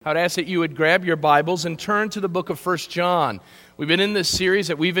I would ask that you would grab your Bibles and turn to the book of 1 John. We've been in this series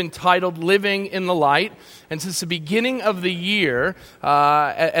that we've entitled Living in the Light. And since the beginning of the year,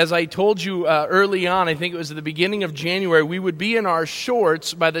 as I told you early on, I think it was at the beginning of January, we would be in our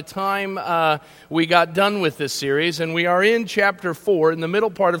shorts by the time we got done with this series. And we are in chapter 4, in the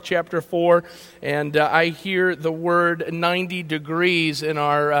middle part of chapter 4. And I hear the word 90 degrees in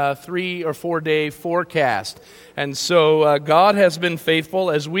our 3 or 4 day forecast. And so God has been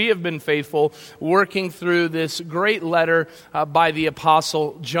faithful, as we have been faithful, working through this great letter by the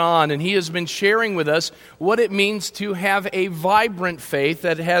Apostle John. And he has been sharing with us what it means to have a vibrant faith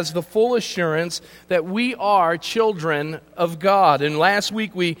that has the full assurance that we are children of God. And last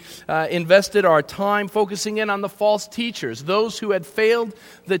week we invested our time focusing in on the false teachers, those who had failed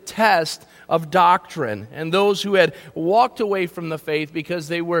the test of doctrine, and those who had walked away from the faith because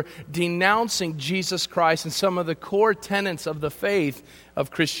they were denouncing Jesus Christ and some of the core tenets of the faith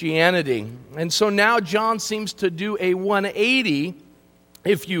of Christianity. And so now John seems to do a 180,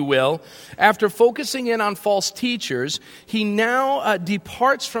 if you will. After focusing in on false teachers, he now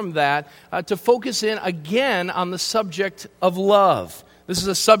departs from that to focus in again on the subject of love. This is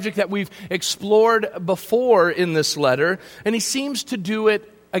a subject that we've explored before in this letter, and he seems to do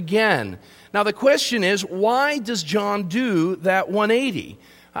it again. Now the question is, why does John do that 180?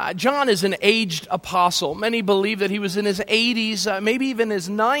 John is an aged apostle. Many believe that he was in his 80s, maybe even his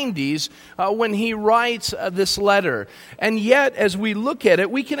 90s, when he writes this letter. And yet, as we look at it,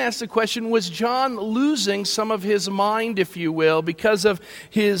 we can ask the question, was John losing some of his mind, if you will, because of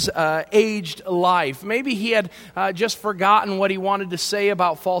his aged life? Maybe he had just forgotten what he wanted to say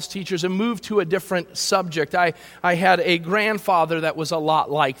about false teachers and moved to a different subject. I had a grandfather that was a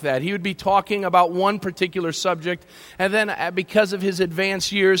lot like that. He would be talking about one particular subject, and then because of his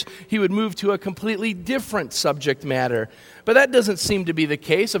advanced years, he would move to a completely different subject matter. But that doesn't seem to be the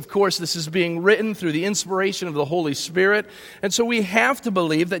case. Of course, this is being written through the inspiration of the Holy Spirit. And so we have to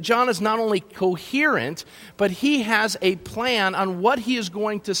believe that John is not only coherent, but he has a plan on what he is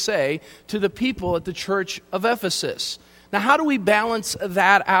going to say to the people at the church of Ephesus. Now, how do we balance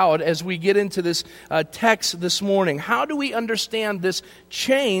that out as we get into this text this morning? How do we understand this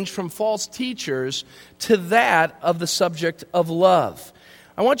change from false teachers to that of the subject of love?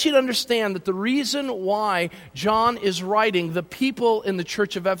 I want you to understand that the reason why John is writing the people in the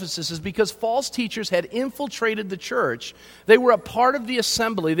church of Ephesus is because false teachers had infiltrated the church. They were a part of the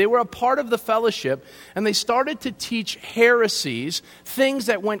assembly. They were a part of the fellowship. And they started to teach heresies, things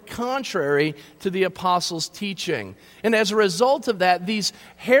that went contrary to the apostles' teaching. And as a result of that, these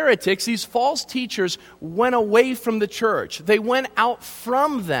heretics, these false teachers, went away from the church. They went out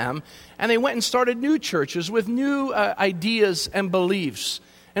from them, and they went and started new churches with new ideas and beliefs.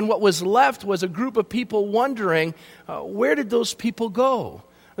 And what was left was a group of people wondering, where did those people go?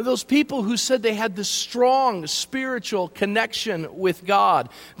 Those people who said they had this strong spiritual connection with God,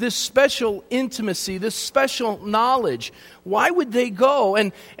 this special intimacy, this special knowledge. Why would they go?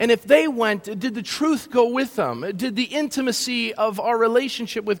 And if they went, did the truth go with them? Did the intimacy of our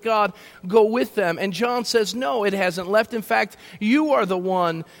relationship with God go with them? And John says, no, it hasn't left. In fact, you are the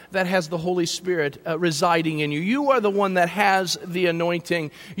one that has the Holy Spirit residing in you. You are the one that has the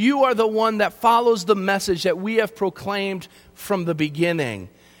anointing. You are the one that follows the message that we have proclaimed from the beginning.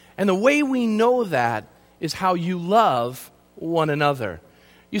 And the way we know that is how you love one another.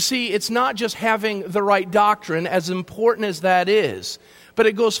 You see, it's not just having the right doctrine, as important as that is, but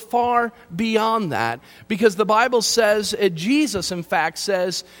it goes far beyond that. Because the Bible says, Jesus in fact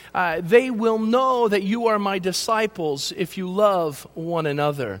says, they will know that you are my disciples if you love one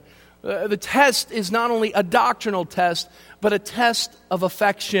another. The test is not only a doctrinal test, but a test of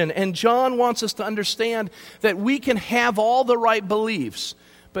affection. And John wants us to understand that we can have all the right beliefs,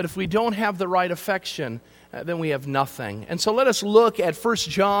 but if we don't have the right affection, then we have nothing. And so let us look at 1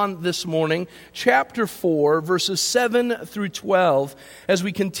 John this morning, chapter 4, verses 7 through 12. As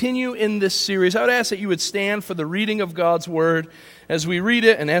we continue in this series, I would ask that you would stand for the reading of God's Word. As we read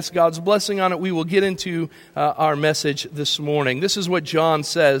it and ask God's blessing on it, we will get into our message this morning. This is what John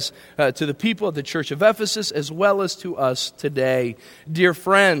says to the people at the church of Ephesus, as well as to us today. Dear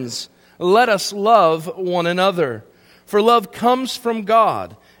friends, let us love one another, for love comes from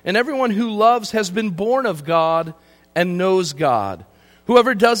God. And everyone who loves has been born of God and knows God.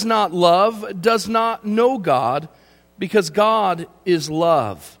 Whoever does not love does not know God, because God is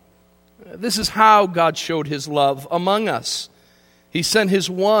love. This is how God showed his love among us. He sent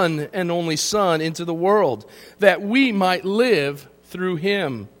his one and only Son into the world, that we might live through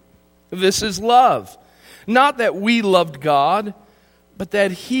him. This is love. Not that we loved God, but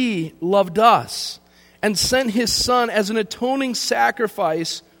that he loved us and sent his Son as an atoning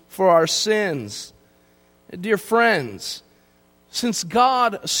sacrifice for our sins. Dear friends, since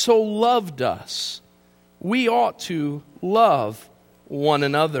God so loved us, we ought to love one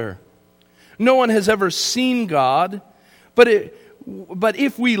another. No one has ever seen God, but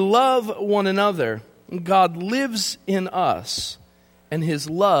if we love one another, God lives in us, and His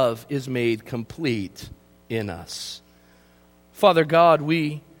love is made complete in us. Father God,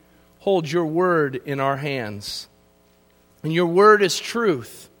 we hold your word in our hands, and your word is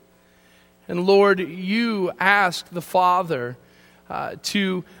truth. And Lord, you ask the Father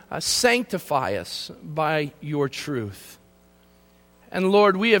to sanctify us by your truth. And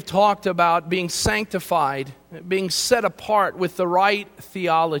Lord, we have talked about being sanctified, being set apart with the right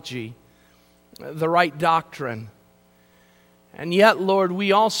theology, the right doctrine. And yet, Lord,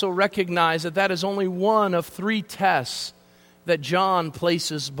 we also recognize that that is only one of 3 tests that John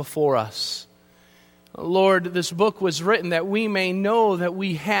places before us. Lord, this book was written that we may know that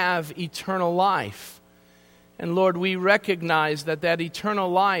we have eternal life. And Lord, we recognize that that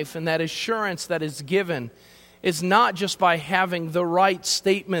eternal life and that assurance that is given is not just by having the right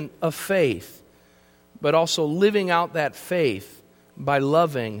statement of faith, but also living out that faith by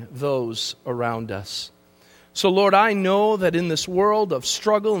loving those around us. So Lord, I know that in this world of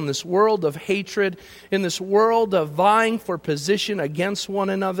struggle, in this world of hatred, in this world of vying for position against one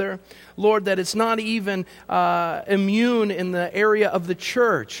another, Lord, that it's not even immune in the area of the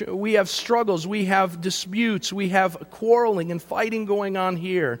church. We have struggles, we have disputes, we have quarreling and fighting going on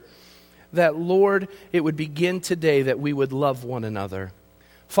here. That, Lord, it would begin today that we would love one another.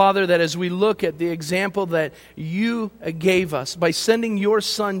 Father, that as we look at the example that you gave us by sending your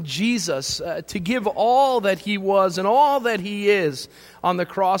Son Jesus to give all that He was and all that He is on the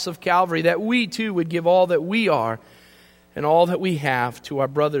cross of Calvary, that we too would give all that we are and all that we have to our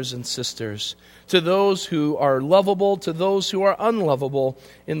brothers and sisters, to those who are lovable, to those who are unlovable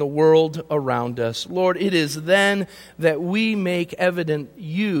in the world around us. Lord, it is then that we make evident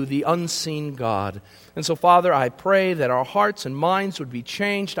you, the unseen God. And so, Father, I pray that our hearts and minds would be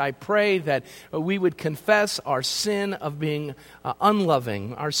changed. I pray that we would confess our sin of being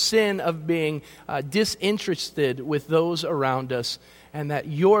unloving, our sin of being disinterested with those around us, and that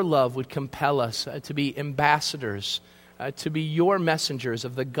your love would compel us to be ambassadors, to be your messengers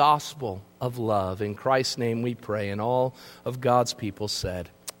of the gospel of love. In Christ's name we pray, and all of God's people said,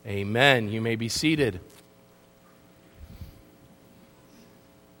 amen. You may be seated.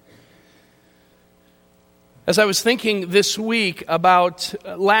 As I was thinking this week about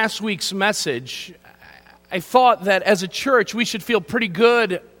last week's message, I thought that as a church we should feel pretty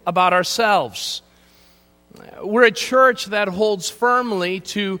good about ourselves. We're a church that holds firmly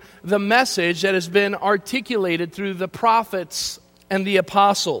to the message that has been articulated through the prophets and the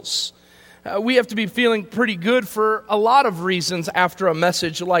apostles. We have to be feeling pretty good for a lot of reasons after a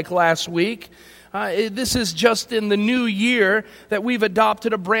message like last week. This is just in the new year that we've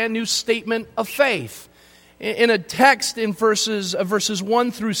adopted a brand new statement of faith. In a text in verses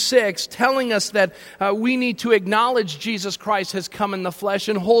 1 through 6, telling us that we need to acknowledge Jesus Christ has come in the flesh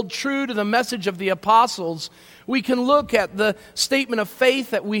and hold true to the message of the apostles, we can look at the statement of faith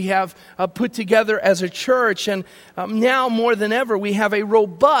that we have put together as a church. And now more than ever, we have a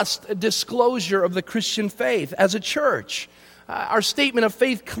robust disclosure of the Christian faith as a church. Our statement of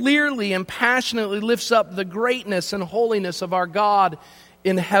faith clearly and passionately lifts up the greatness and holiness of our God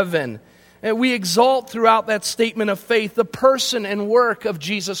in heaven. And we exalt throughout that statement of faith the person and work of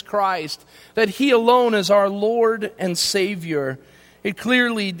Jesus Christ, that He alone is our Lord and Savior. It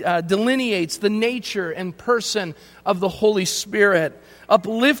clearly delineates the nature and person of the Holy Spirit,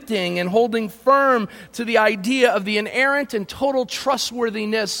 uplifting and holding firm to the idea of the inerrant and total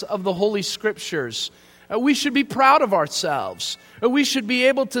trustworthiness of the Holy Scriptures. We should be proud of ourselves. We should be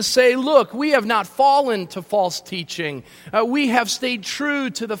able to say, look, we have not fallen to false teaching. We have stayed true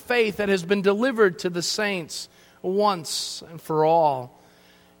to the faith that has been delivered to the saints once and for all.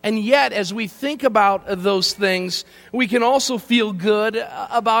 And yet, as we think about those things, we can also feel good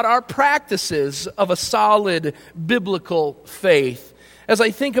about our practices of a solid biblical faith. As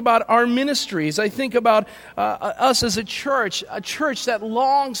I think about our ministries, I think about us as a church that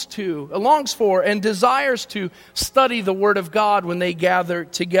longs for and desires to study the Word of God when they gather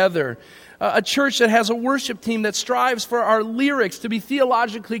together. A church that has a worship team that strives for our lyrics to be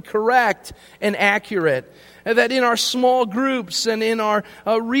theologically correct and accurate. And that in our small groups and in our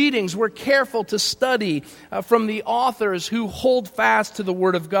readings, we're careful to study from the authors who hold fast to the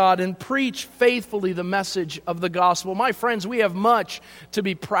Word of God and preach faithfully the message of the gospel. My friends, we have much to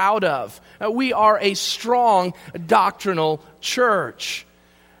be proud of. We are a strong doctrinal church.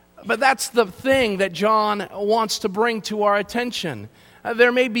 But that's the thing that John wants to bring to our attention.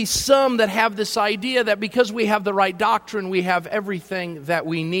 there may be some that have this idea that because we have the right doctrine, we have everything that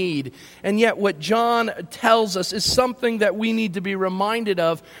we need. And yet what John tells us is something that we need to be reminded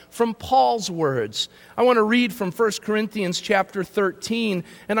of from Paul's words. I want to read from 1 Corinthians chapter 13,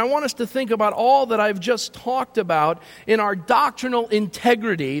 and I want us to think about all that I've just talked about in our doctrinal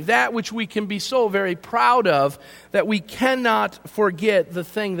integrity, that which we can be so very proud of, that we cannot forget the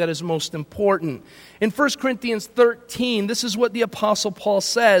thing that is most important. In 1 Corinthians 13, this is what the Apostle Paul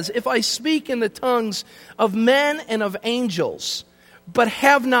says: "If I speak in the tongues of men and of angels, but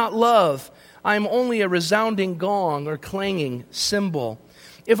have not love, I am only a resounding gong or clanging cymbal.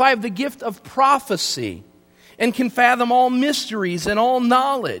 If I have the gift of prophecy and can fathom all mysteries and all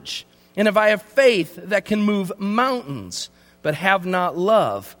knowledge, and if I have faith that can move mountains, but have not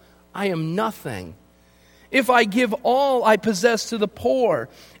love, I am nothing. If I give all I possess to the poor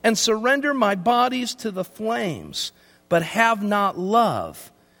and surrender my bodies to the flames, but have not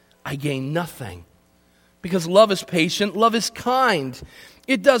love, I gain nothing. Because love is patient, love is kind.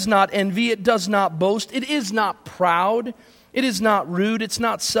 It does not envy, it does not boast, it is not proud, it is not rude, it's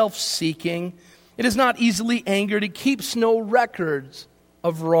not self-seeking, it is not easily angered, it keeps no records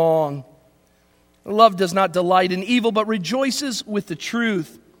of wrong. Love does not delight in evil, but rejoices with the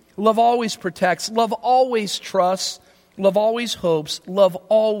truth. Love always protects, love always trusts, love always hopes, love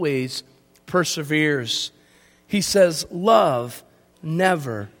always perseveres." He says, love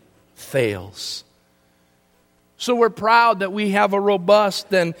never fails. So we're proud that we have a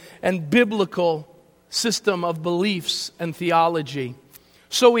robust and biblical system of beliefs and theology.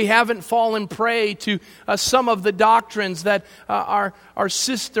 So we haven't fallen prey to some of the doctrines that our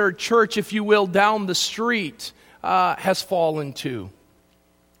sister church, if you will, down the street has fallen to.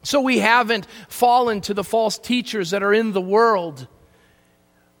 So we haven't fallen to the false teachers that are in the world.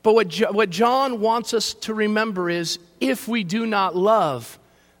 But what John wants us to remember is, if we do not love,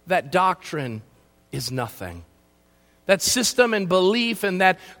 that doctrine is nothing. That system and belief and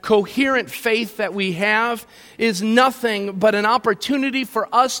that coherent faith that we have is nothing but an opportunity for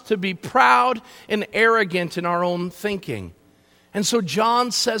us to be proud and arrogant in our own thinking. And so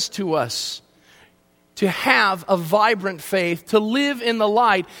John says to us, to have a vibrant faith, to live in the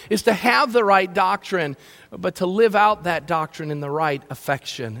light, is to have the right doctrine, but to live out that doctrine in the right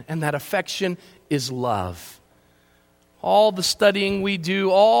affection. And that affection is love. All the studying we do,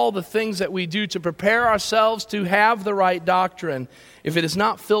 all the things that we do to prepare ourselves to have the right doctrine, if it is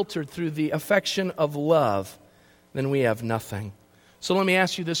not filtered through the affection of love, then we have nothing. So let me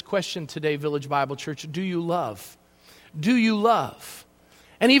ask you this question today, Village Bible Church. Do you love? Do you love?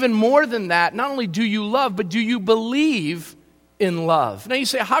 And even more than that, not only do you love, but do you believe in love? Now you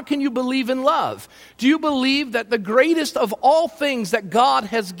say, how can you believe in love? Do you believe that the greatest of all things that God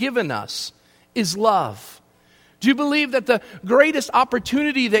has given us is love? Do you believe that the greatest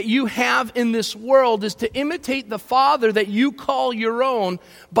opportunity that you have in this world is to imitate the Father that you call your own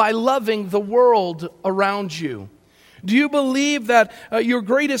by loving the world around you? Do you believe that your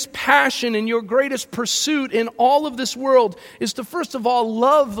greatest passion and your greatest pursuit in all of this world is to first of all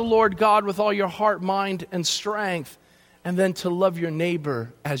love the Lord God with all your heart, mind, and strength, and then to love your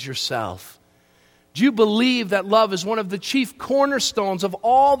neighbor as yourself? Do you believe that love is one of the chief cornerstones of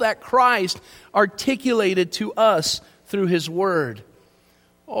all that Christ articulated to us through His Word?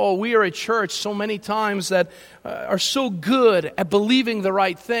 Oh, we are a church so many times that are so good at believing the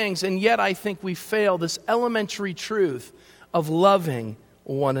right things, and yet I think we fail this elementary truth of loving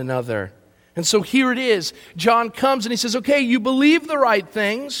one another. And so here it is. John comes and he says, okay, you believe the right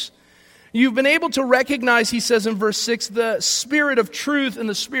things. You've been able to recognize, he says in verse 6, the spirit of truth and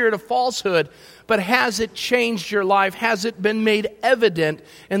the spirit of falsehood. But has it changed your life? Has it been made evident?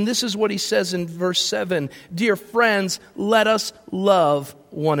 And this is what he says in verse 7. Dear friends, let us love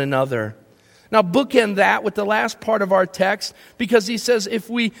one another. Now bookend that with the last part of our text, because he says if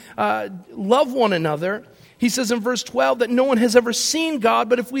we love one another, he says in verse 12 that no one has ever seen God,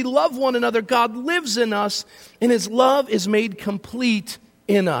 but if we love one another, God lives in us, and His love is made complete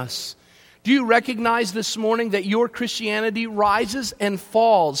in us. Do you recognize this morning that your Christianity rises and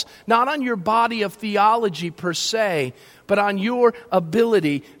falls, not on your body of theology per se, but on your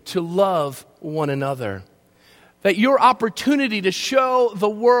ability to love one another? That your opportunity to show the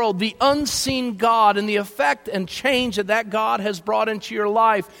world the unseen God and the effect and change that God has brought into your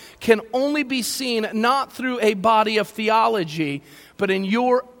life can only be seen not through a body of theology, but in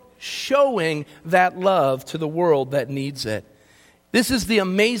your showing that love to the world that needs it. This is the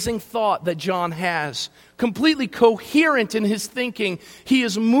amazing thought that John has. Completely coherent in his thinking. He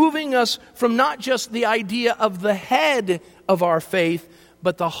is moving us from not just the idea of the head of our faith,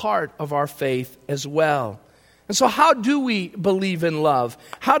 but the heart of our faith as well. And so how do we believe in love?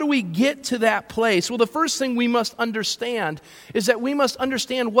 How do we get to that place? Well, the first thing we must understand is that we must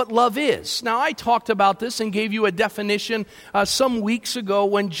understand what love is. Now, I talked about this and gave you a definition some weeks ago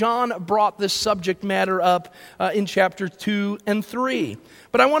when John brought this subject matter up in chapter 2 and 3.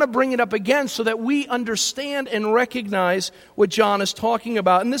 But I want to bring it up again so that we understand and recognize what John is talking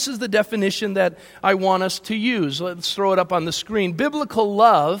about. And this is the definition that I want us to use. Let's throw it up on the screen. Biblical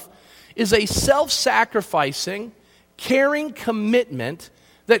love is a self-sacrificing, caring commitment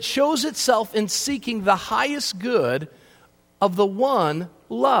that shows itself in seeking the highest good of the one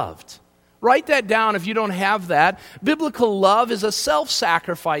loved. Write that down if you don't have that. Biblical love is a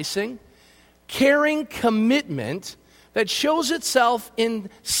self-sacrificing, caring commitment that shows itself in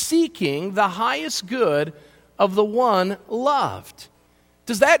seeking the highest good of the one loved.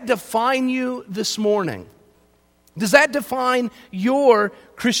 Does that define you this morning? Does that define your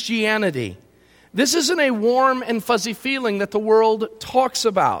Christianity? This isn't a warm and fuzzy feeling that the world talks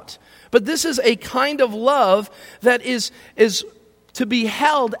about, but this is a kind of love that is to be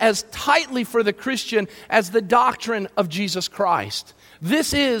held as tightly for the Christian as the doctrine of Jesus Christ.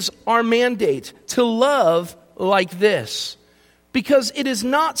 This is our mandate, to love like this, because it is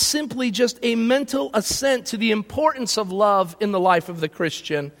not simply just a mental assent to the importance of love in the life of the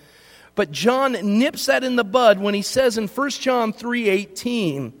Christian, but John nips that in the bud when he says in 1 John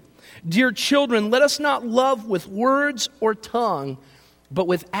 3:18, "Dear children, let us not love with words or tongue, but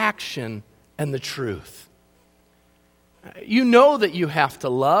with action and the truth." You know that you have to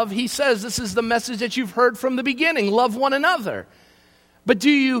love. He says this is the message that you've heard from the beginning. Love one another. But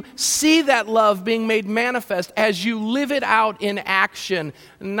do you see that love being made manifest as you live it out in action,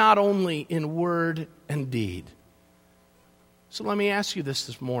 not only in word and deed? So let me ask you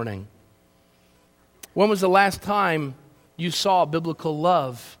this morning. When was the last time you saw biblical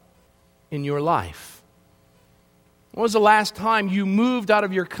love in your life? When was the last time you moved out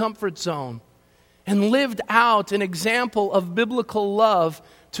of your comfort zone and lived out an example of biblical love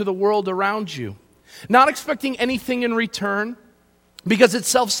to the world around you? Not expecting anything in return, because it's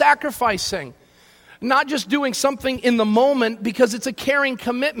self-sacrificing. Not just doing something in the moment because it's a caring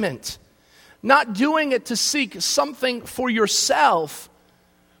commitment. Not doing it to seek something for yourself,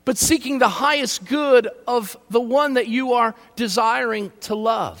 but seeking the highest good of the one that you are desiring to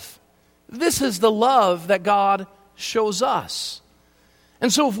love. This is the love that God shows us.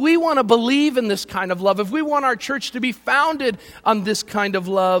 And so if we want to believe in this kind of love, if we want our church to be founded on this kind of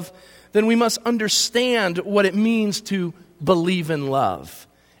love, then we must understand what it means to believe in love.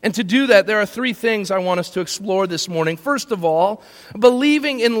 And to do that, there are three things I want us to explore this morning. First of all,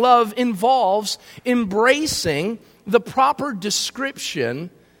 believing in love involves embracing the proper description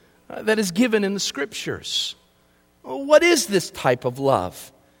that is given in the Scriptures. What is this type of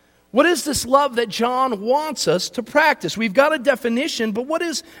love? What is this love that John wants us to practice? We've got a definition, but what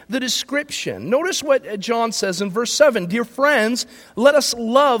is the description? Notice what John says in verse 7. "Dear friends, let us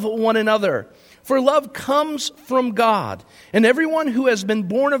love one another. For love comes from God, and everyone who has been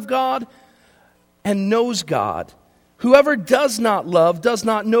born of God and knows God. Whoever does not love does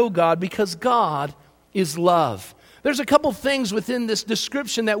not know God, because God is love." There's a couple things within this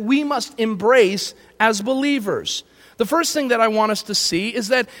description that we must embrace as believers. The first thing that I want us to see is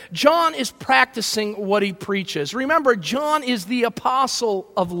that John is practicing what he preaches. Remember, John is the apostle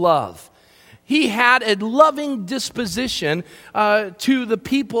of love. He had a loving disposition to the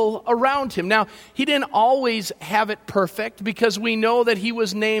people around him. Now, he didn't always have it perfect, because we know that he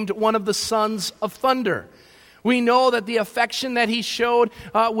was named one of the sons of thunder. We know that the affection that he showed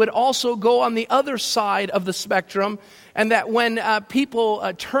would also go on the other side of the spectrum, and that when people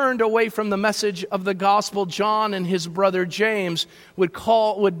turned away from the message of the gospel, John and his brother James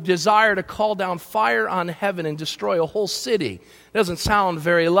would desire to call down fire on heaven and destroy a whole city. It doesn't sound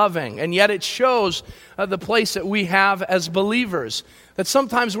very loving, and yet it shows the place that we have as believers, that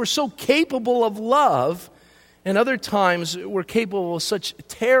sometimes we're so capable of love, and other times we're capable of such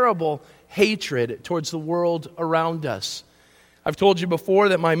terrible hatred towards the world around us. I've told you before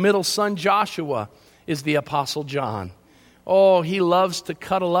that my middle son Joshua is the Apostle John. Oh, he loves to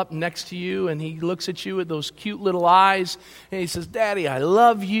cuddle up next to you, and he looks at you with those cute little eyes, and he says, "Daddy, I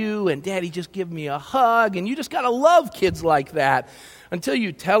love you," and "Daddy, just give me a hug." And you just got to love kids like that until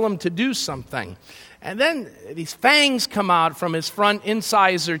you tell them to do something. And then these fangs come out from his front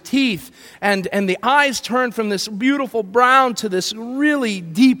incisor teeth, and the eyes turn from this beautiful brown to this really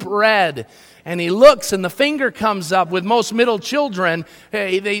deep red. And he looks, and the finger comes up. With most middle children,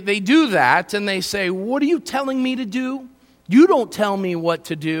 they do that, and they say, "What are you telling me to do? You don't tell me what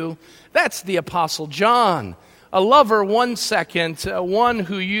to do." That's the Apostle John. A lover 1 second, one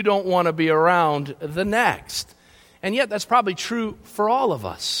who you don't want to be around the next. And yet that's probably true for all of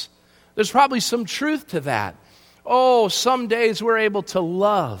us. There's probably some truth to that. Oh, some days we're able to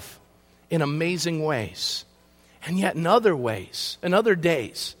love in amazing ways. And yet in other ways, in other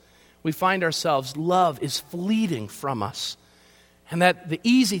days, we find ourselves, love is fleeting from us. And that the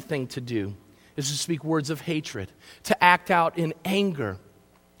easy thing to do is to speak words of hatred, to act out in anger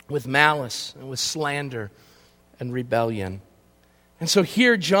with malice and with slander and rebellion. And so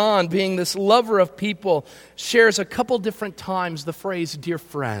here John, being this lover of people, shares a couple different times the phrase, dear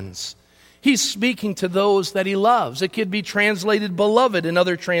friends. He's speaking to those that he loves. It could be translated beloved in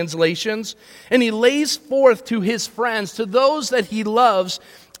other translations. And he lays forth to his friends, to those that he loves,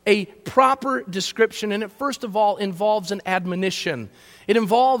 a proper description. And it first of all involves an admonition. It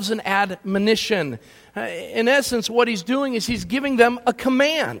involves an admonition. In essence, what he's doing is he's giving them a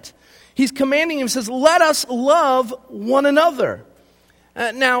command. He's commanding them, says, let us love one another.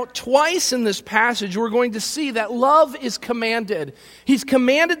 Now, twice in this passage, we're going to see that love is commanded. He's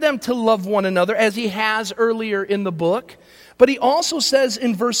commanded them to love one another, as he has earlier in the book. But he also says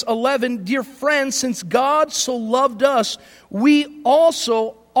in verse 11, dear friends, since God so loved us, we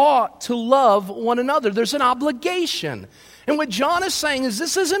also ought to love one another. There's an obligation. And what John is saying is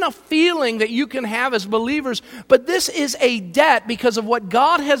this isn't a feeling that you can have as believers, but this is a debt because of what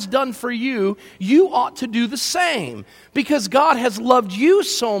God has done for you. You ought to do the same. Because God has loved you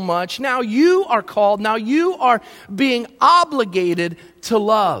so much, now you are called, now you are being obligated to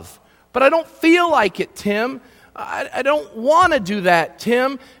love. But I don't feel like it, Tim. I don't want to do that,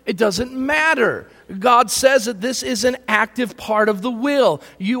 Tim. It doesn't matter. God says that this is an active part of the will.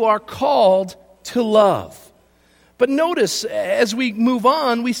 You are called to love. But notice, as we move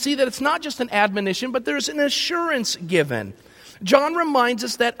on, we see that it's not just an admonition, but there's an assurance given. John reminds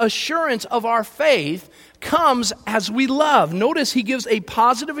us that assurance of our faith comes as we love. Notice he gives a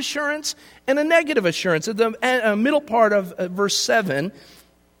positive assurance and a negative assurance. At the middle part of verse 7,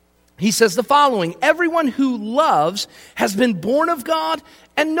 he says the following, everyone who loves has been born of God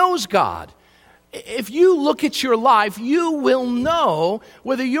and knows God. If you look at your life, you will know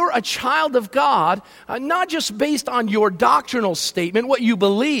whether you're a child of God, not just based on your doctrinal statement, what you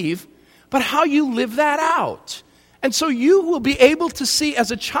believe, but how you live that out. And so you will be able to see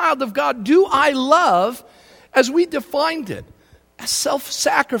as a child of God, do I love, as we defined it, as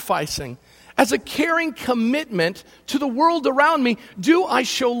self-sacrificing, as a caring commitment to the world around me? Do I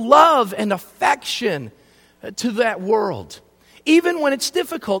show love and affection to that world? Even when it's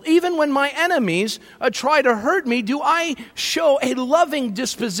difficult, even when my enemies try to hurt me, do I show a loving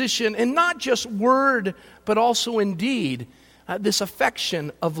disposition and not just word, but also in deed, this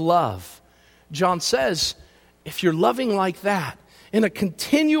affection of love? John says, if you're loving like that, in a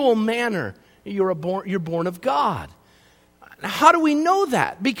continual manner, you're born of God. Now, how do we know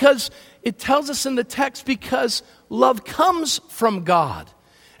that? Because it tells us in the text, because love comes from God.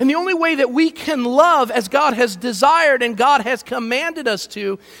 And the only way that we can love as God has desired and God has commanded us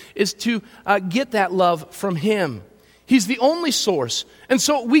to is to get that love from Him. He's the only source. And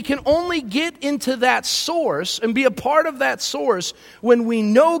so we can only get into that source and be a part of that source when we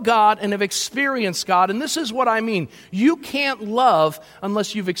know God and have experienced God. And this is what I mean. You can't love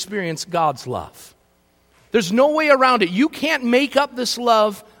unless you've experienced God's love. There's no way around it. You can't make up this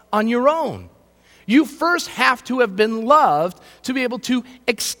love on your own. You first have to have been loved to be able to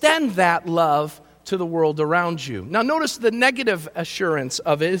extend that love to the world around you. Now notice the negative assurance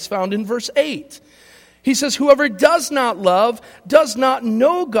of it is found in verse 8. He says, whoever does not love does not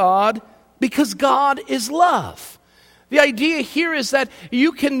know God, because God is love. The idea here is that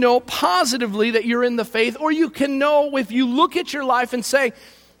you can know positively that you're in the faith, or you can know if you look at your life and say,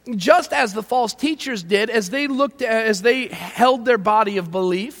 just as the false teachers did, as they held their body of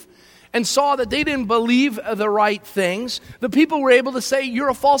belief, and saw that they didn't believe the right things, the people were able to say, you're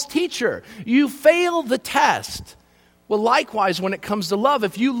a false teacher. You failed the test. Well, likewise, when it comes to love,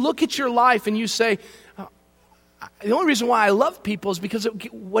 if you look at your life and you say, the only reason why I love people is because of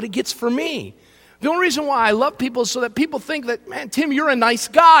what it gets for me. The only reason why I love people is so that people think that, man, Tim, you're a nice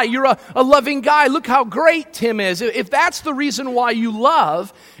guy. You're a loving guy. Look how great Tim is. If that's the reason why you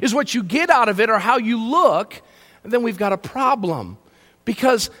love, is what you get out of it or how you look, then we've got a problem.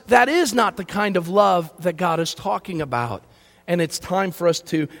 Because that is not the kind of love that God is talking about. And it's time for us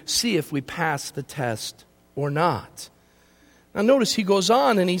to see if we pass the test or not. Now notice he goes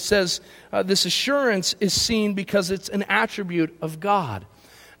on and he says this assurance is seen because it's an attribute of God.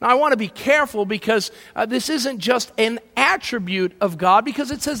 Now I want to be careful because this isn't just an attribute of God,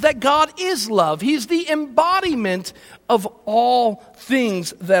 because it says that God is love. He's the embodiment of all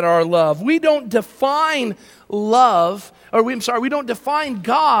things that are love. We don't define love, we don't define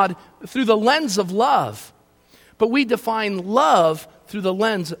God through the lens of love. but we define love through the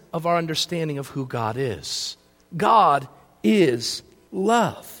lens of our understanding of who God is. God is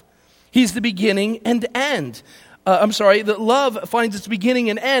love. He's the beginning and end. That love finds its beginning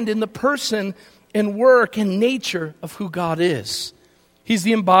and end in the person and work and nature of who God is. He's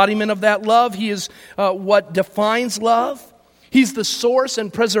the embodiment of that love. He is what defines love. He's the source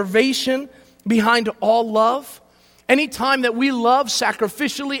and preservation behind all love. Anytime that we love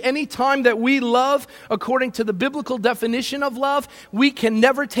sacrificially, anytime that we love according to the biblical definition of love, we can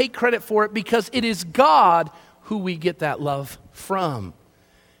never take credit for it because it is God who we get that love from.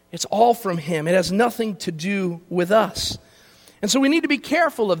 It's all from Him. It has nothing to do with us. And so we need to be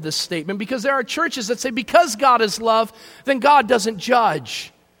careful of this statement because there are churches that say because God is love, then God doesn't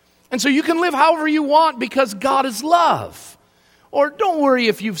judge. And so you can live however you want because God is love. Or don't worry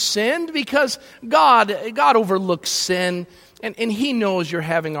if you've sinned because God overlooks sin and He knows you're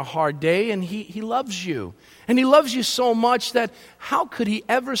having a hard day and He loves you. And He loves you so much that how could He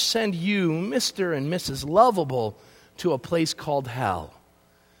ever send you, Mr. and Mrs. Lovable, to a place called hell?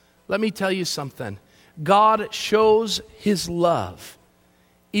 Let me tell you something. God shows His love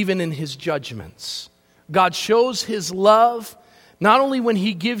even in His judgments. God shows His love not only when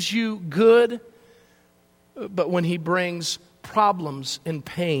He gives you good, but when He brings problems and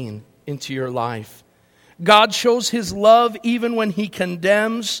pain into your life. God shows His love even when He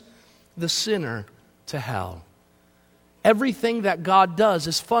condemns the sinner to hell. Everything that God does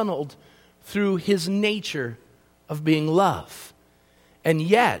is funneled through His nature of being love. And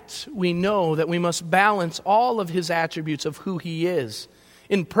yet, we know that we must balance all of His attributes of who He is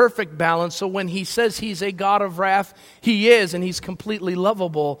in perfect balance. So when He says He's a God of wrath, He is, and He's completely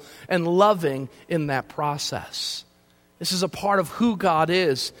lovable and loving in that process. This is a part of who God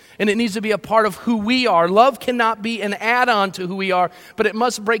is, and it needs to be a part of who we are. Love cannot be an add-on to who we are, but it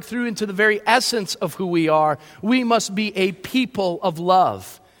must break through into the very essence of who we are. We must be a people of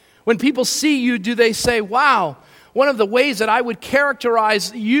love. When people see you, do they say, wow, one of the ways that I would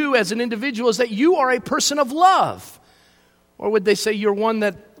characterize you as an individual is that you are a person of love? Or would they say you're one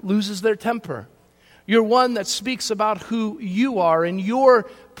that loses their temper? You're one that speaks about who you are and your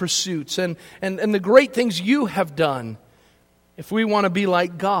pursuits and the great things you have done. If we want to be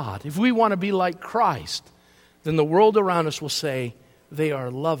like God, if we want to be like Christ, then the world around us will say they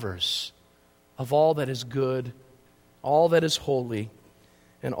are lovers of all that is good, all that is holy,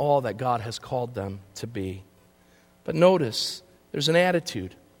 and all that God has called them to be. But notice, there's an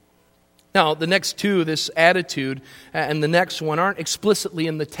attitude. Now, the next two, this attitude and the next one, aren't explicitly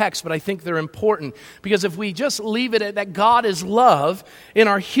in the text, but I think they're important. Because if we just leave it at that God is love, in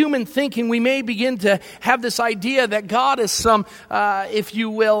our human thinking, we may begin to have this idea that God is some, if you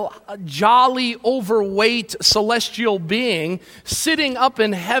will, jolly, overweight, celestial being sitting up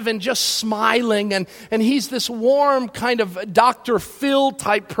in heaven just smiling. And He's this warm kind of Dr. Phil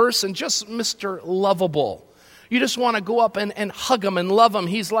type person, just Mr. Lovable. You just want to go up and hug him and love him.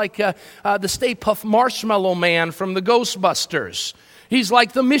 He's like the Stay Puft Marshmallow Man from the Ghostbusters. He's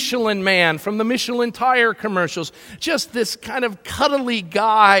like the Michelin Man from the Michelin tire commercials. Just this kind of cuddly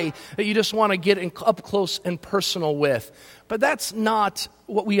guy that you just want to get up close and personal with. But that's not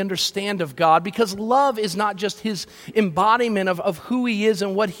what we understand of God, because love is not just His embodiment of who He is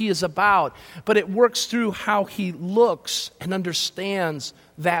and what He is about, but it works through how He looks and understands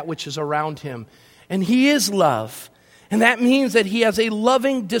that which is around Him. And He is love. And that means that He has a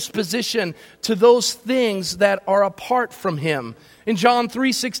loving disposition to those things that are apart from Him. In John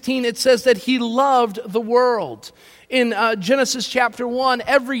 3:16, it says that He loved the world. In Genesis chapter 1,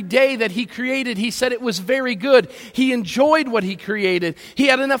 every day that He created, He said it was very good. He enjoyed what He created. He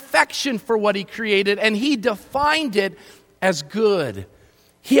had an affection for what He created, and He defined it as good.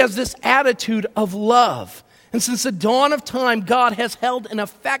 He has this attitude of love. And since the dawn of time, God has held an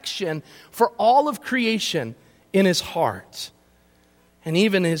affection for all of creation in His heart. And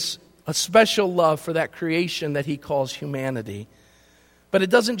even a special love for that creation that He calls humanity. But it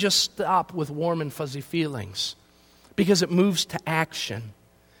doesn't just stop with warm and fuzzy feelings, because it moves to action.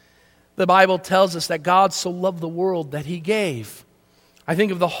 The Bible tells us that God so loved the world that He gave. I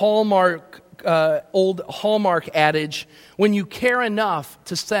think of the old Hallmark adage, when you care enough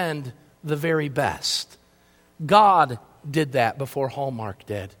to send the very best. God did that before Hallmark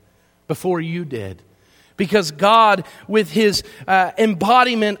did, before you did. Because God, with His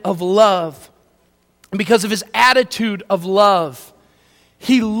embodiment of love, and because of His attitude of love,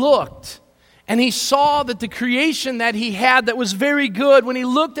 He looked And he saw that the creation that he had that was very good, when he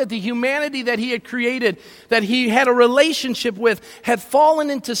looked at the humanity that he had created, that he had a relationship with, had fallen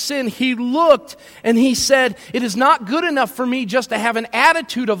into sin, he looked and he said, it is not good enough for me just to have an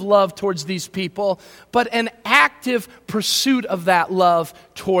attitude of love towards these people, but an active pursuit of that love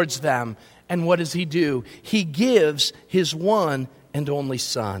towards them. And what does he do? He gives his one and only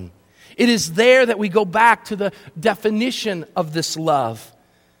Son. It is there that we go back to the definition of this love.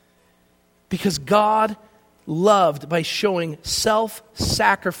 Because God loved by showing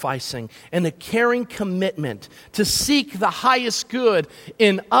self-sacrificing and a caring commitment to seek the highest good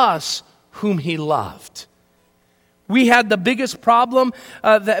in us whom he loved. We had the biggest problem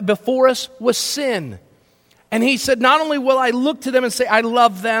that before us was sin. And he said, not only will I look to them and say, I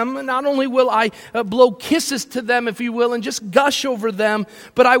love them, not only will I blow kisses to them, if you will, and just gush over them,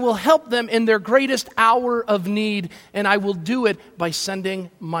 but I will help them in their greatest hour of need, and I will do it by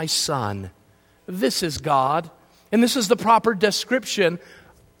sending my Son. This is God, and this is the proper description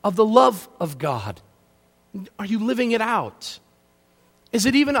of the love of God. Are you living it out? Is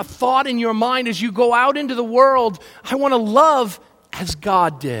it even a thought in your mind as you go out into the world, I want to love as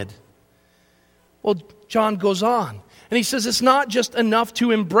God did? Well, John goes on, and he says it's not just enough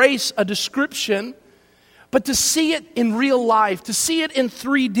to embrace a description, but to see it in real life, to see it in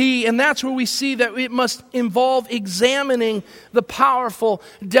 3D, and that's where we see that it must involve examining the powerful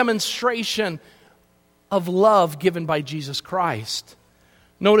demonstration of love given by Jesus Christ.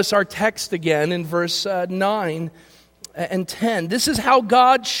 Notice our text again in verse 9 and 10. This is how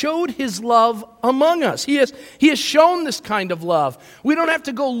God showed his love among us. He has shown this kind of love. We don't have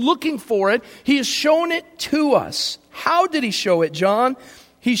to go looking for it. He has shown it to us. How did he show it, John?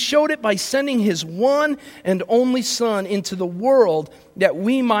 He showed it by sending his one and only Son into the world that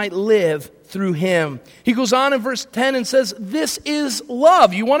we might live through him. He goes on in verse 10 and says, this is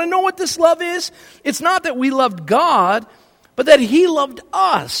love. You want to know what this love is? It's not that we loved God, but that he loved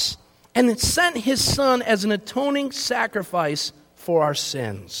us and sent his Son as an atoning sacrifice for our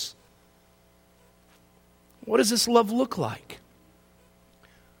sins. What does this love look like?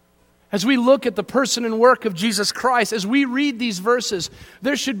 As we look at the person and work of Jesus Christ, as we read these verses,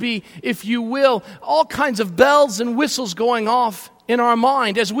 there should be, if you will, all kinds of bells and whistles going off in our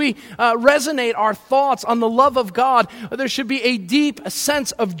mind. As we resonate our thoughts on the love of God, there should be a deep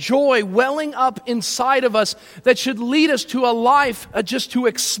sense of joy welling up inside of us that should lead us to a life just to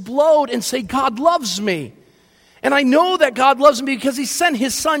explode and say, God loves me. And I know that God loves me because he sent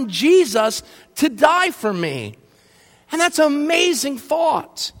his Son Jesus to die for me. And that's an amazing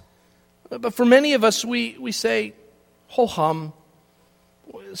thought. But for many of us, we say, ho hum,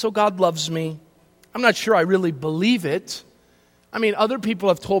 so God loves me. I'm not sure I really believe it. I mean, other people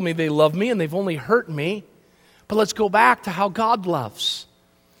have told me they love me and they've only hurt me. But let's go back to how God loves.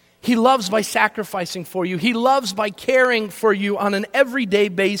 He loves by sacrificing for you. He loves by caring for you on an everyday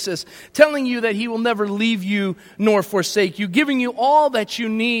basis, telling you that he will never leave you nor forsake you, giving you all that you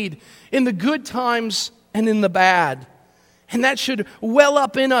need in the good times and in the bad. And that should well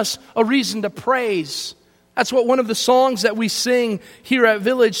up in us a reason to praise. That's what one of the songs that we sing here at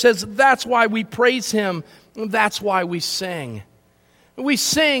Village says. That's why we praise him. That's why we sing. We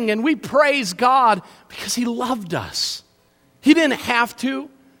sing and we praise God because he loved us. He didn't have to,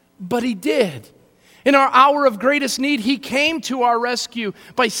 but he did. In our hour of greatest need, he came to our rescue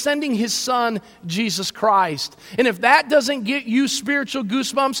by sending his Son, Jesus Christ. And if that doesn't get you spiritual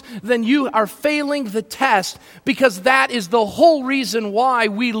goosebumps, then you are failing the test, because that is the whole reason why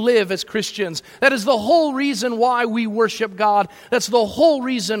we live as Christians. That is the whole reason why we worship God. That's the whole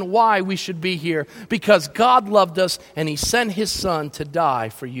reason why we should be here, because God loved us and he sent his Son to die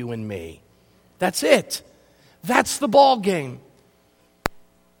for you and me. That's it. That's the ball game.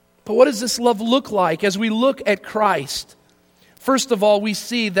 But what does this love look like as we look at Christ? First of all, we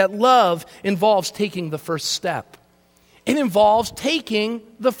see that love involves taking the first step. It involves taking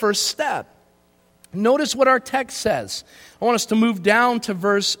the first step. Notice what our text says. I want us to move down to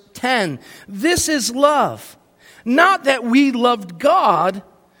verse 10. This is love, not that we loved God,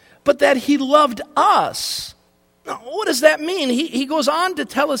 but that he loved us. Now, what does that mean? He goes on to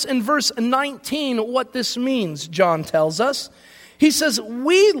tell us in verse 19 what this means, John tells us. He says,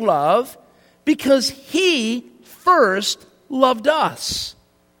 we love because he first loved us.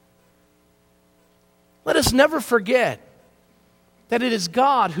 Let us never forget that it is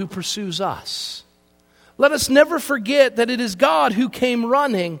God who pursues us. Let us never forget that it is God who came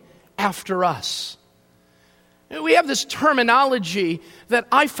running after us. We have this terminology that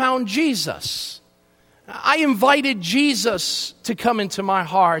I found Jesus. I invited Jesus to come into my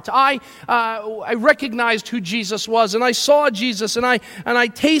heart. I recognized who Jesus was, and I saw Jesus, and I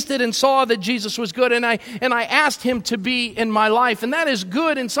tasted and saw that Jesus was good, and I asked him to be in my life. And that is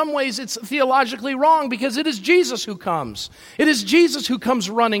good. In some ways, it's theologically wrong, because it is Jesus who comes. It is Jesus who comes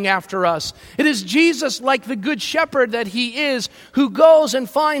running after us. It is Jesus, like the good shepherd that he is, who goes and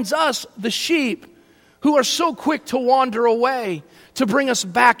finds us, the sheep, who are so quick to wander away, to bring us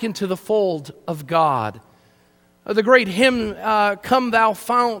back into the fold of God. The great hymn, Come Thou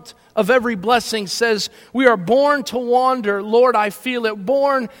Fount of Every Blessing, says, we are born to wander, Lord, I feel it,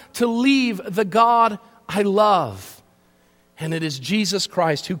 born to leave the God I love. And it is Jesus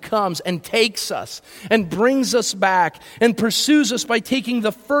Christ who comes and takes us and brings us back and pursues us by taking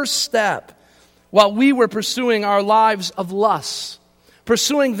the first step while we were pursuing our lives of lust.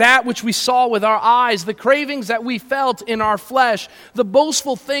 Pursuing that which we saw with our eyes, the cravings that we felt in our flesh, the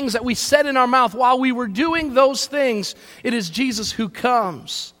boastful things that we said in our mouth. While we were doing those things, it is Jesus who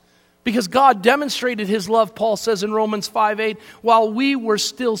comes. Because God demonstrated his love, Paul says in Romans 5:8, while we were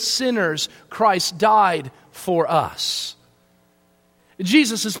still sinners, Christ died for us.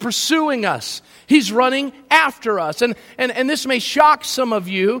 Jesus is pursuing us. He's running after us. And this may shock some of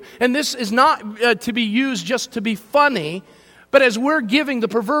you, and this is not to be used just to be funny. But as we're giving the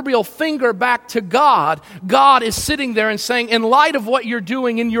proverbial finger back to God, God is sitting there and saying, in light of what you're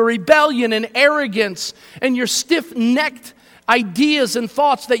doing in your rebellion and arrogance and your stiff-necked ideas and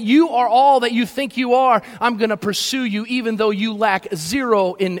thoughts that you are all that you think you are, I'm going to pursue you even though you lack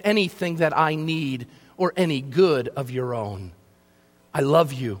zero in anything that I need or any good of your own. I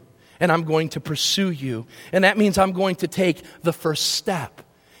love you, and I'm going to pursue you. And that means I'm going to take the first step.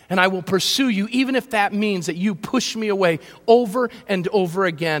 And I will pursue you, even if that means that you push me away over and over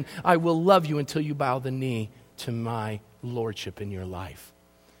again. I will love you until you bow the knee to my lordship in your life.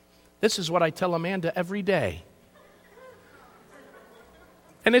 This is what I tell Amanda every day.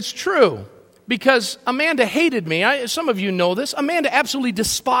 And it's true, because Amanda hated me. Some of you know this. Amanda absolutely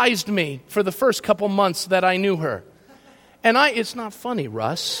despised me for the first couple months that I knew her. And it's not funny,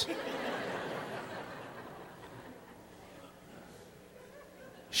 Russ.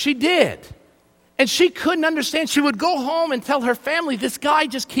 She did. And she couldn't understand. She would go home and tell her family, this guy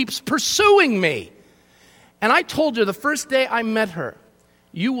just keeps pursuing me. And I told her the first day I met her,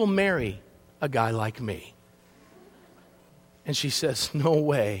 you will marry a guy like me. And she says, no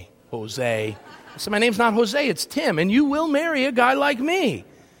way, Jose. I said, my name's not Jose, it's Tim. And you will marry a guy like me.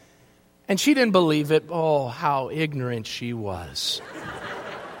 And she didn't believe it. Oh, how ignorant she was.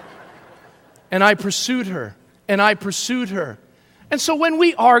 And I pursued her. And I pursued her. And so when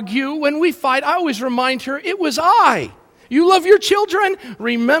we argue, when we fight, I always remind her, it was I. You love your children?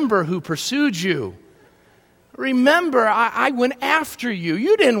 Remember who pursued you. Remember, I went after you.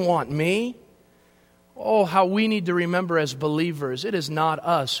 You didn't want me. Oh, how we need to remember as believers, it is not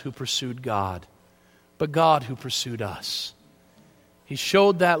us who pursued God, but God who pursued us. He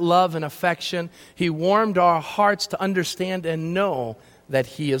showed that love and affection. He warmed our hearts to understand and know that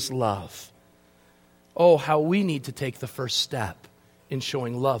He is love. Oh, how we need to take the first step in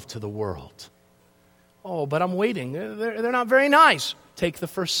showing love to the world. Oh, but I'm waiting. They're not very nice. Take the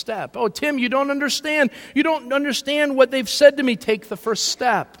first step. Oh, Tim, you don't understand. You don't understand what they've said to me. Take the first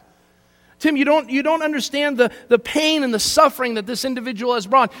step. Tim, you don't understand the pain and the suffering that this individual has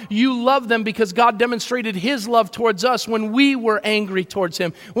brought. You love them because God demonstrated His love towards us when we were angry towards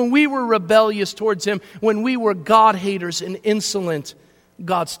Him, when we were rebellious towards Him, when we were God-haters and insolent.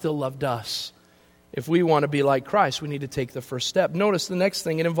 God still loved us. If we want to be like Christ, we need to take the first step. Notice the next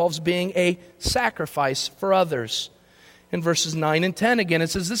thing. It involves being a sacrifice for others. In verses 9 and 10 again, it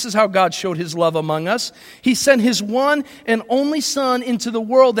says, this is how God showed His love among us. He sent His one and only Son into the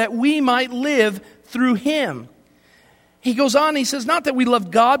world that we might live through Him. He goes on, he says, not that we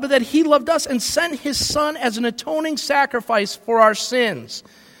loved God, but that He loved us and sent His Son as an atoning sacrifice for our sins.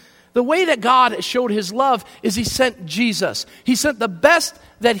 The way that God showed His love is He sent Jesus. He sent the best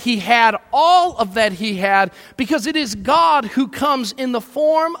that He had, all of that He had, because it is God who comes in the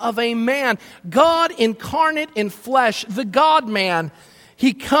form of a man, God incarnate in flesh, the God-man.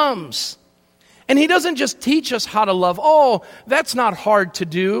 He comes. And He doesn't just teach us how to love. Oh, that's not hard to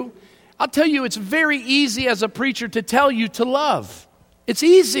do. I'll tell you, it's very easy as a preacher to tell you to love. It's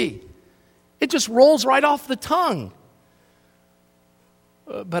easy. It just rolls right off the tongue.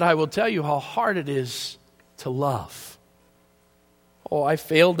 But I will tell you how hard it is to love. Oh, I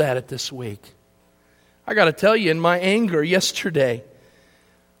failed at it this week. I got to tell you, in my anger yesterday,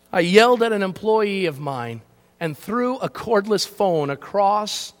 I yelled at an employee of mine and threw a cordless phone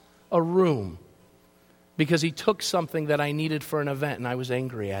across a room because he took something that I needed for an event and I was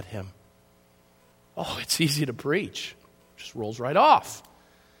angry at him. oh, it's easy to preach. Just rolls right off.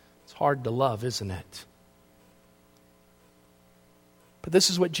 It's hard to love, isn't it? But this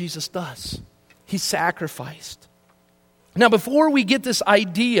is what Jesus does. He sacrificed. Now, before we get this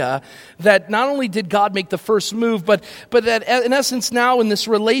idea that not only did God make the first move, but that in essence now in this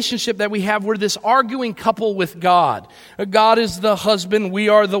relationship that we have, we're this arguing couple with God. God is the husband, we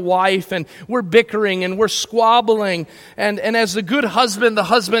are the wife, and we're bickering and we're squabbling. And as the good husband, the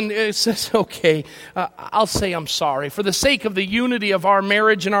husband says, okay, I'll say I'm sorry. For the sake of the unity of our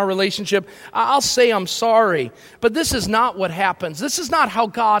marriage and our relationship, I'll say I'm sorry. But this is not what happens. This is not how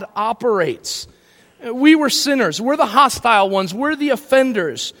God operates. We were sinners. We're the hostile ones. We're the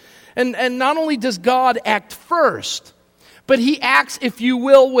offenders. And not only does God act first, but he acts, if you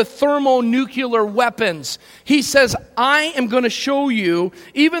will, with thermonuclear weapons. He says, I am going to show you,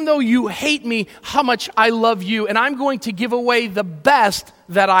 even though you hate me, how much I love you, and I'm going to give away the best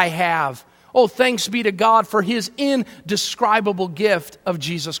that I have. Oh, thanks be to God for his indescribable gift of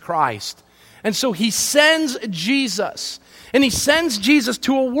Jesus Christ. And so he sends Jesus, and he sends Jesus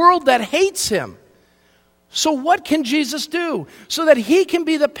to a world that hates him. So what can Jesus do? So that he can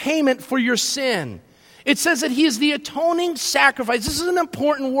be the payment for your sin. It says that he is the atoning sacrifice. This is an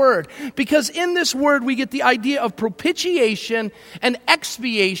important word because in this word we get the idea of propitiation and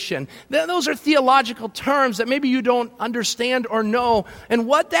expiation. Those are theological terms that maybe you don't understand or know. And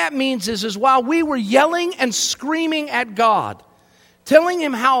what that means is while we were yelling and screaming at God, telling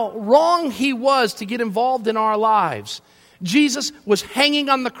him how wrong he was to get involved in our lives, Jesus was hanging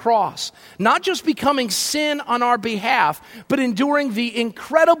on the cross, not just becoming sin on our behalf, but enduring the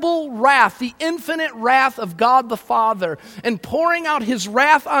incredible wrath, the infinite wrath of God the Father, and pouring out his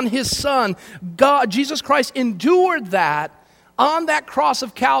wrath on his Son. God, Jesus Christ endured that on that cross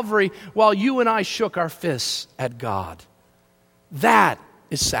of Calvary while you and I shook our fists at God. That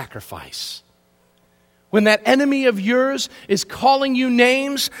is sacrifice. When that enemy of yours is calling you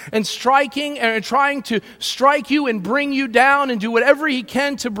names and striking and trying to strike you and bring you down and do whatever he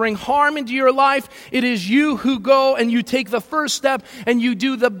can to bring harm into your life, it is you who go and you take the first step and you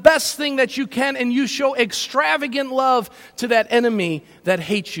do the best thing that you can and you show extravagant love to that enemy that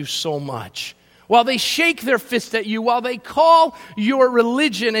hates you so much. While they shake their fist at you, while they call your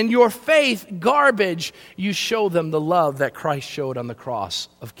religion and your faith garbage, you show them the love that Christ showed on the cross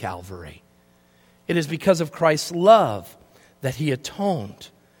of Calvary. It is because of Christ's love that he atoned.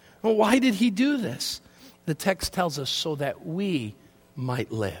 Well, why did he do this? The text tells us so that we might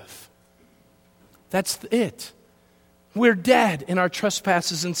live. That's it. We're dead in our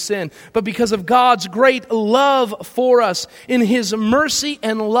trespasses and sin. But because of God's great love for us, in his mercy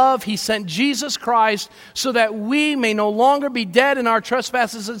and love, he sent Jesus Christ so that we may no longer be dead in our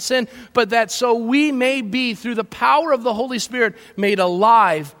trespasses and sin, but that so we may be, through the power of the Holy Spirit, made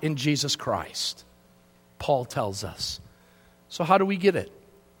alive in Jesus Christ. Paul tells us. So how do we get it?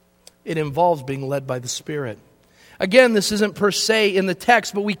 It involves being led by the Spirit. Again, this isn't per se in the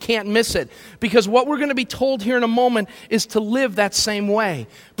text, but we can't miss it. Because what we're going to be told here in a moment is to live that same way.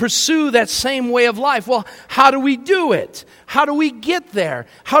 Pursue that same way of life. Well, how do we do it? How do we get there?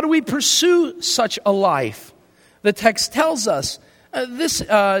 How do we pursue such a life? The text tells us,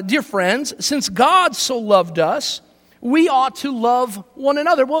 dear friends, since God so loved us, we ought to love one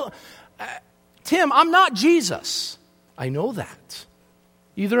another. Well, Tim, I'm not Jesus. I know that.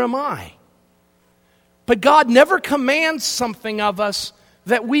 Either am I. But God never commands something of us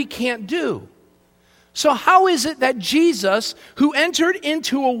that we can't do. So how is it that Jesus, who entered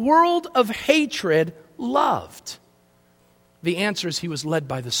into a world of hatred, loved? The answer is he was led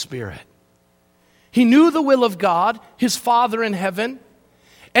by the Spirit. He knew the will of God, his Father in heaven.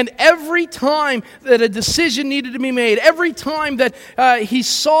 And every time that a decision needed to be made, every time that he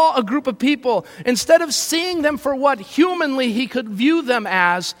saw a group of people, instead of seeing them for what humanly he could view them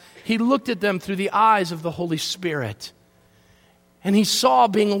as, he looked at them through the eyes of the Holy Spirit. And he saw,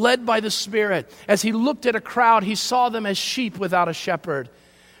 being led by the Spirit, as he looked at a crowd, he saw them as sheep without a shepherd.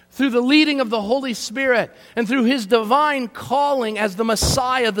 Through the leading of the Holy Spirit and through his divine calling as the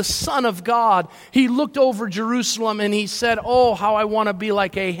Messiah, the Son of God, he looked over Jerusalem and he said, oh, how I want to be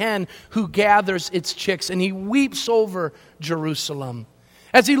like a hen who gathers its chicks. And he weeps over Jerusalem.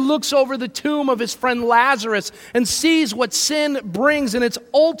 As he looks over the tomb of his friend Lazarus and sees what sin brings in its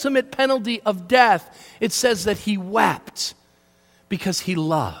ultimate penalty of death, it says that he wept because he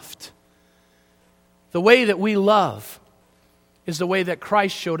loved. The way that we love is the way that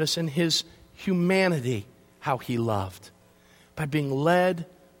Christ showed us in his humanity how he loved, by being led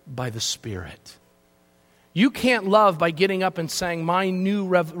by the Spirit. You can't love by getting up and saying, my new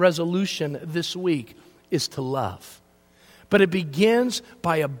resolution this week is to love. But it begins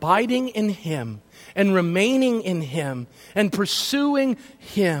by abiding in him and remaining in Him and pursuing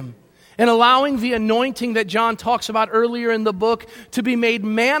Him and allowing the anointing that John talks about earlier in the book to be made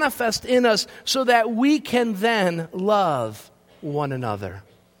manifest in us so that we can then love one another.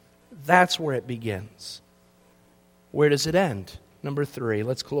 That's where it begins. Where does it end? Number 3,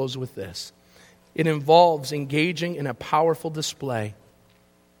 let's close with this. It involves engaging in a powerful display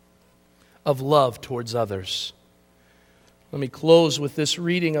of love towards others. Let me close with this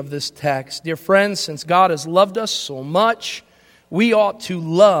reading of this text. Dear friends, since God has loved us so much, we ought to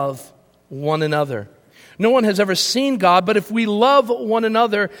love one another. No one has ever seen God, but if we love one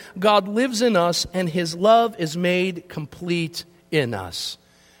another, God lives in us and His love is made complete in us.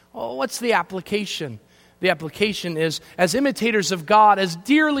 Oh, what's the application? The application is, as imitators of God, as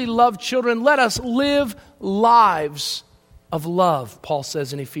dearly loved children, let us live lives of love, Paul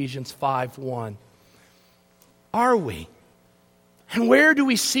says in Ephesians 5:1. Are we? And where do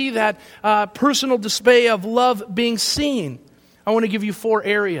we see that personal display of love being seen? I want to give you 4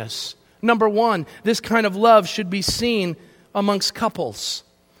 areas. Number 1, this kind of love should be seen amongst couples.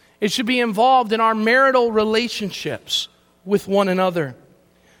 It should be involved in our marital relationships with one another.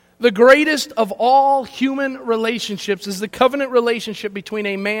 The greatest of all human relationships is the covenant relationship between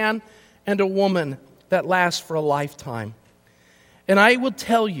a man and a woman that lasts for a lifetime. And I will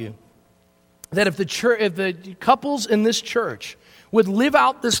tell you that if the couples in this church would live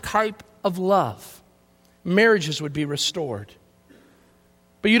out this type of love, marriages would be restored.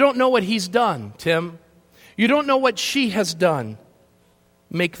 But you don't know what he's done, Tim. You don't know what she has done.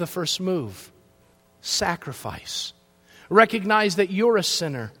 Make the first move. Sacrifice. Recognize that you're a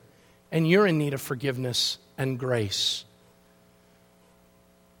sinner and you're in need of forgiveness and grace.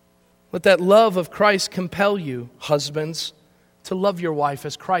 Let that love of Christ compel you, husbands, to love your wife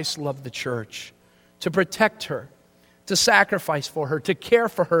as Christ loved the church, to protect her, to sacrifice for her, to care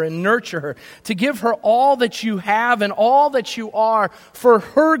for her and nurture her, to give her all that you have and all that you are for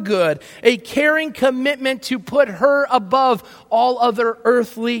her good, a caring commitment to put her above all other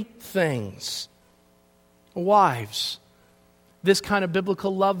earthly things. Wives, this kind of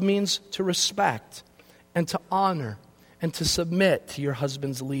biblical love means to respect and to honor and to submit to your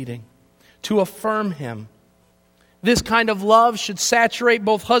husband's leading, to affirm him. This kind of love should saturate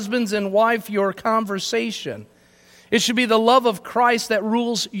both husbands and wife your conversation. It should be the love of Christ that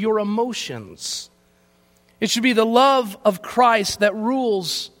rules your emotions. It should be the love of Christ that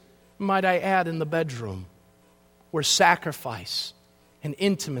rules, might I add, in the bedroom, where sacrifice and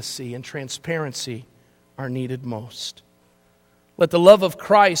intimacy and transparency are needed most. Let the love of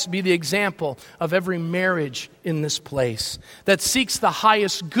Christ be the example of every marriage in this place that seeks the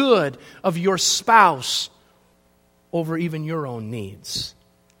highest good of your spouse over even your own needs.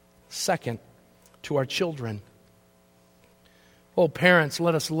 Second, to our children. Oh, parents,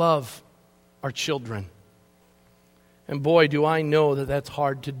 let us love our children. And boy, do I know that that's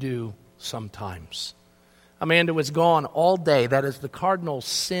hard to do sometimes. Amanda was gone all day. That is the cardinal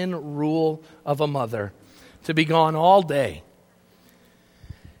sin rule of a mother, to be gone all day.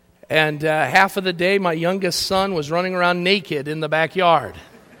 And half of the day, my youngest son was running around naked in the backyard.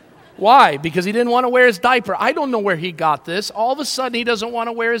 Why? Because he didn't want to wear his diaper. I don't know where he got this. All of a sudden, he doesn't want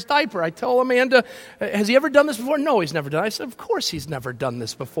to wear his diaper. I tell Amanda, has he ever done this before? No, he's never done it. I said, of course he's never done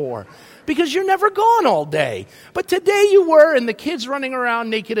this before. Because you're never gone all day. But today you were, and the kid's running around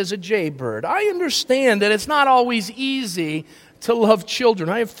naked as a jaybird. I understand that it's not always easy to love children.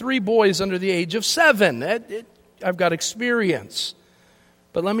 I have 3 boys under the age of 7. I've got experience.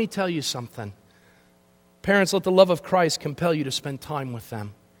 But let me tell you something. Parents, let the love of Christ compel you to spend time with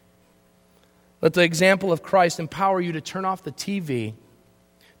them. Let the example of Christ empower you to turn off the TV,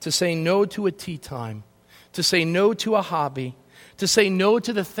 to say no to a tea time, to say no to a hobby, to say no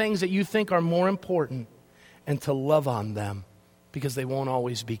to the things that you think are more important, and to love on them because they won't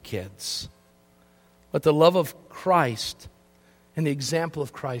always be kids. Let the love of Christ and the example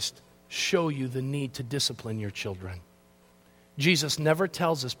of Christ show you the need to discipline your children. Jesus never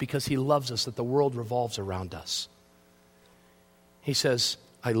tells us because he loves us that the world revolves around us. He says,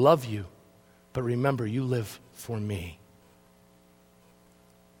 I love you, but remember, you live for me.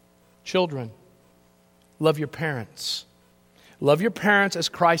 Children, love your parents. Love your parents as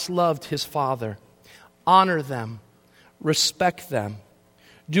Christ loved his Father. Honor them. Respect them.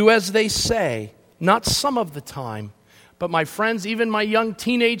 Do as they say, not some of the time, but my friends, even my young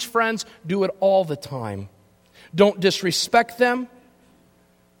teenage friends, do it all the time. Don't disrespect them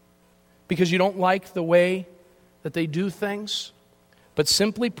because you don't like the way that they do things. But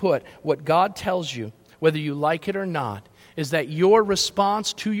simply put, what God tells you, whether you like it or not, is that your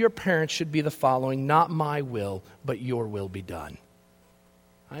response to your parents should be the following: not my will, but your will be done.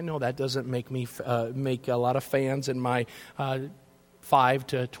 I know that doesn't make me make a lot of fans in my 5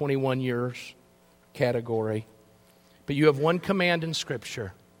 to 21 years category. But you have one command in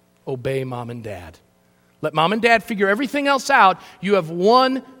Scripture: obey mom and dad. Let mom and dad figure everything else out. You have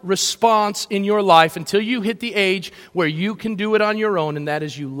one response in your life until you hit the age where you can do it on your own, and that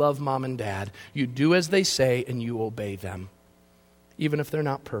is you love mom and dad. You do as they say and you obey them, even if they're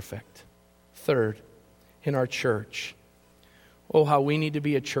not perfect. Third, in our church, oh, how we need to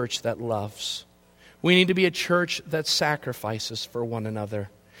be a church that loves. We need to be a church that sacrifices for one another.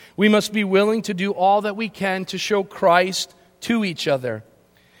 We must be willing to do all that we can to show Christ to each other.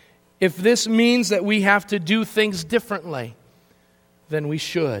 If this means that we have to do things differently, then we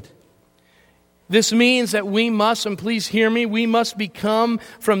should. This means that we must, and please hear me, we must become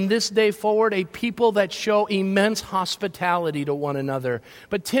from this day forward a people that show immense hospitality to one another.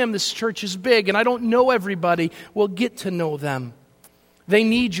 But Tim, this church is big and I don't know everybody. Well, get to know them. They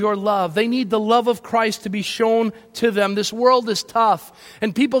need your love. They need the love of Christ to be shown to them. This world is tough,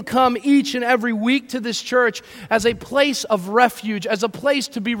 and people come each and every week to this church as a place of refuge, as a place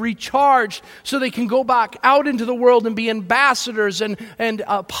to be recharged so they can go back out into the world and be ambassadors and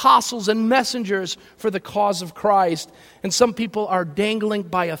apostles and messengers for the cause of Christ. And some people are dangling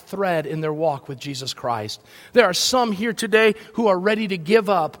by a thread in their walk with Jesus Christ. There are some here today who are ready to give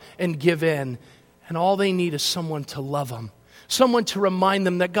up and give in, and all they need is someone to love them. Someone to remind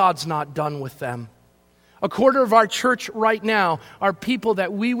them that God's not done with them. A quarter of our church right now are people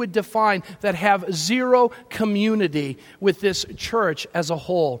that we would define that have zero community with this church as a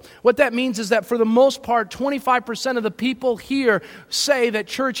whole. What that means is that for the most part, 25% of the people here say that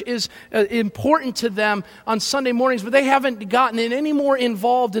church is important to them on Sunday mornings, but they haven't gotten any more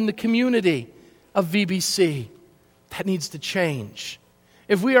involved in the community of VBC. That needs to change.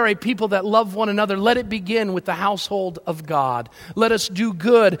 If we are a people that love one another, let it begin with the household of God. Let us do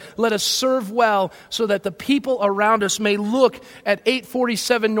good. Let us serve well so that the people around us may look at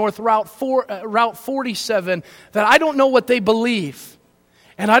 847 North Route 47 that I don't know what they believe.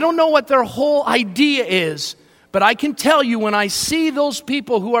 And I don't know what their whole idea is. But I can tell you when I see those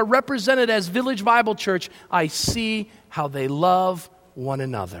people who are represented as Village Bible Church, I see how they love one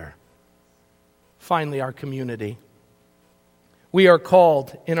another. Finally, our community. We are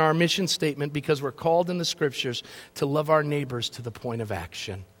called in our mission statement, because we're called in the Scriptures, to love our neighbors to the point of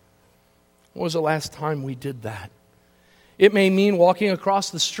action. When was the last time we did that? It may mean walking across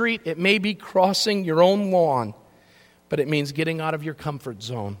the street. It may be crossing your own lawn. But it means getting out of your comfort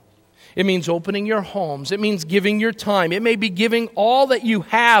zone. It means opening your homes. It means giving your time. It may be giving all that you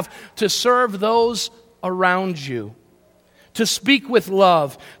have to serve those around you. To speak with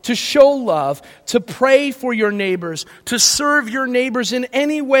love, to show love, to pray for your neighbors, to serve your neighbors in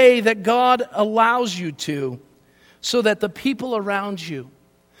any way that God allows you to, so that the people around you,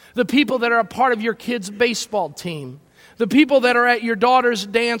 the people that are a part of your kids' baseball team, the people that are at your daughter's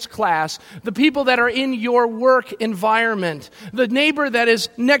dance class, the people that are in your work environment, the neighbor that is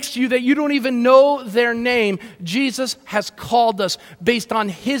next to you that you don't even know their name, Jesus has called us based on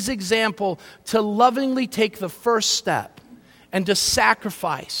His example to lovingly take the first step and to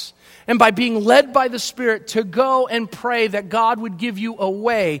sacrifice. And by being led by the Spirit to go and pray that God would give you a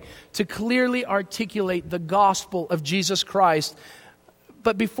way to clearly articulate the gospel of Jesus Christ.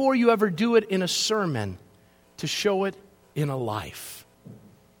 But before you ever do it in a sermon, to show it in a life.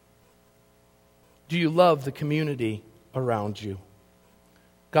 Do you love the community around you?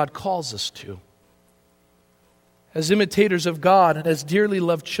 God calls us to. As imitators of God and as dearly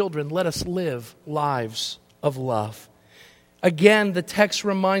loved children, let us live lives of love. Again, the text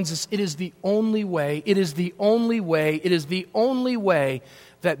reminds us it is the only way, it is the only way, it is the only way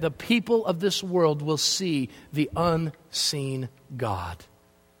that the people of this world will see the unseen God.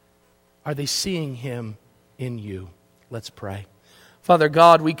 Are they seeing Him in you? Let's pray. Father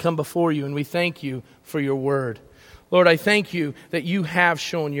God, we come before you and we thank you for your word. Lord, I thank you that you have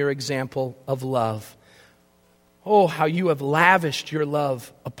shown your example of love. Oh, how you have lavished your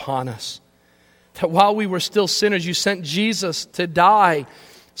love upon us. That while we were still sinners, you sent Jesus to die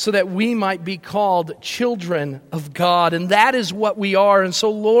so that we might be called children of God. And that is what we are. And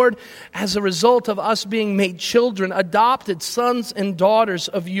so, Lord, as a result of us being made children, adopted sons and daughters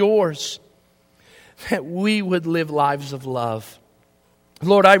of yours, that we would live lives of love.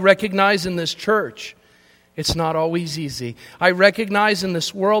 Lord, I recognize in this church, it's not always easy. I recognize in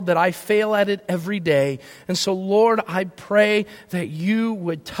this world that I fail at it every day. And so, Lord, I pray that you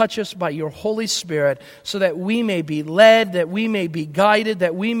would touch us by your Holy Spirit so that we may be led, that we may be guided,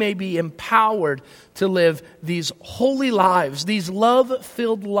 that we may be empowered to live these holy lives, these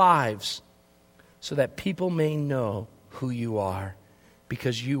love-filled lives, so that people may know who you are.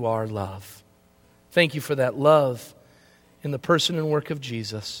 because you are love. Thank you for that love in the person and work of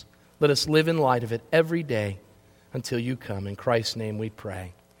Jesus. Let us live in light of it every day until you come. In Christ's name we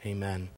pray. Amen.